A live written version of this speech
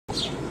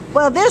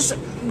Well, this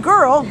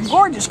girl,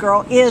 gorgeous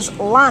girl, is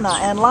Lana,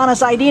 and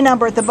Lana's ID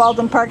number at the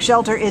Baldwin Park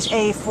shelter is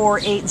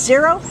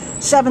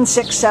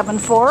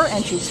A4807674,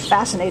 and she's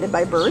fascinated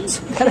by birds.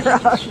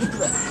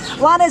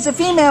 Lana is a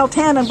female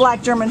tan and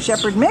black German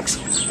Shepherd mix.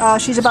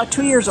 She's about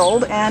 2 years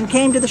old and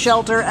came to the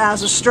shelter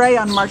as a stray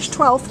on March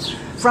 12th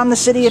from the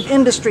City of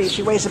Industry.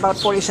 She weighs about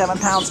 47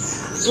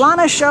 pounds.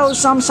 Lana shows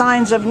some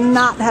signs of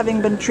not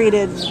having been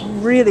treated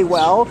really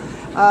well.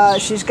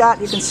 She's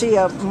got, you can see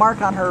a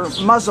mark on her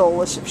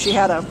muzzle as if she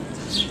had a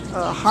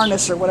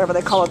harness or whatever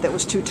they call it that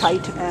was too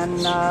tight,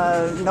 and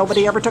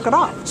nobody ever took it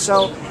off.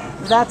 So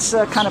that's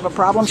kind of a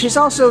problem. She's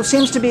also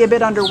seems to be a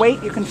bit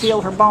underweight. You can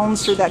feel her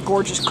bones through that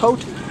gorgeous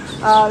coat.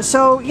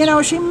 So, you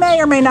know, she may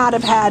or may not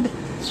have had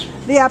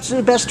the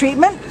absolute best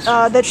treatment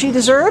that she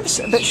deserves,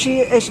 but she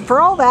is, for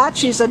all that,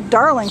 she's a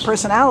darling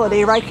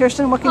personality, right,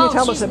 Kirsten? What can you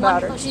tell us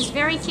about her? She's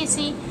very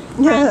kissy,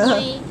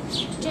 friendly,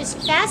 just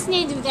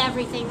fascinated with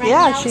everything. Right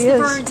yeah, now she it's is. the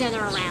birds that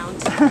are around.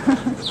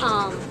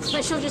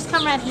 But she'll just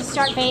come around and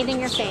start bathing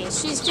your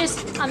face. She's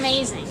just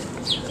amazing.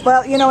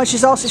 Well, you know, and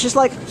she's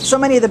like so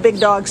many of the big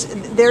dogs,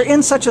 they're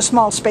in such a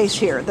small space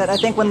here that I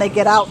think when they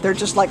get out, they're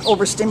just like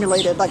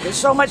overstimulated. Like there's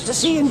so much to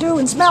see and do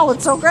and smell.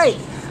 It's so great.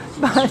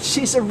 But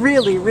she's a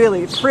really,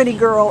 really pretty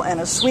girl and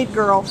a sweet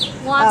girl.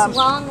 Wants a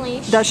long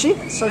leash. Does she?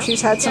 So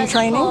she's had some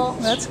training.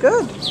 That's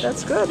good.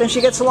 That's good. And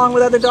she gets along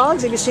with other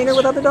dogs. Have you seen her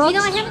with other dogs? You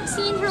know, I haven't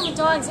seen her with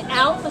dogs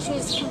out, but she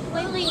was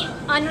completely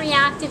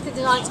unreactive to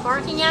the dogs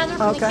barking at her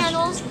from the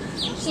kennels.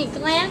 She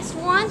glanced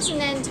once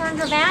and then turned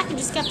her back and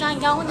just kept on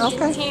going and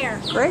didn't care.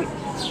 Great.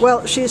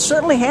 Well, she's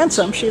certainly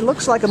handsome. She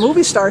looks like a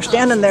movie star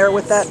standing there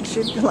with that,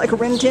 she's like a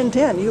Rin Tin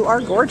Tin. You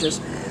are gorgeous.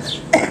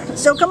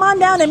 So come on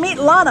down and meet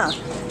Lana.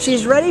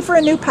 She's ready for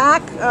a new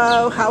pack.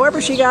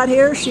 However she got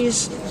here,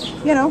 she's,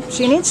 you know,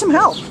 she needs some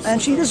help,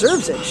 and she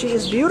deserves it. She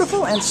is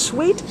beautiful and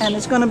sweet, and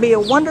it's going to be a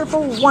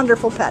wonderful,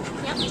 wonderful pet.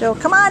 Yep. So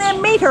come on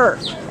and meet her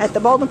at the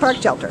Baldwin Park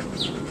shelter.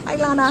 Hi,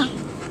 Lana.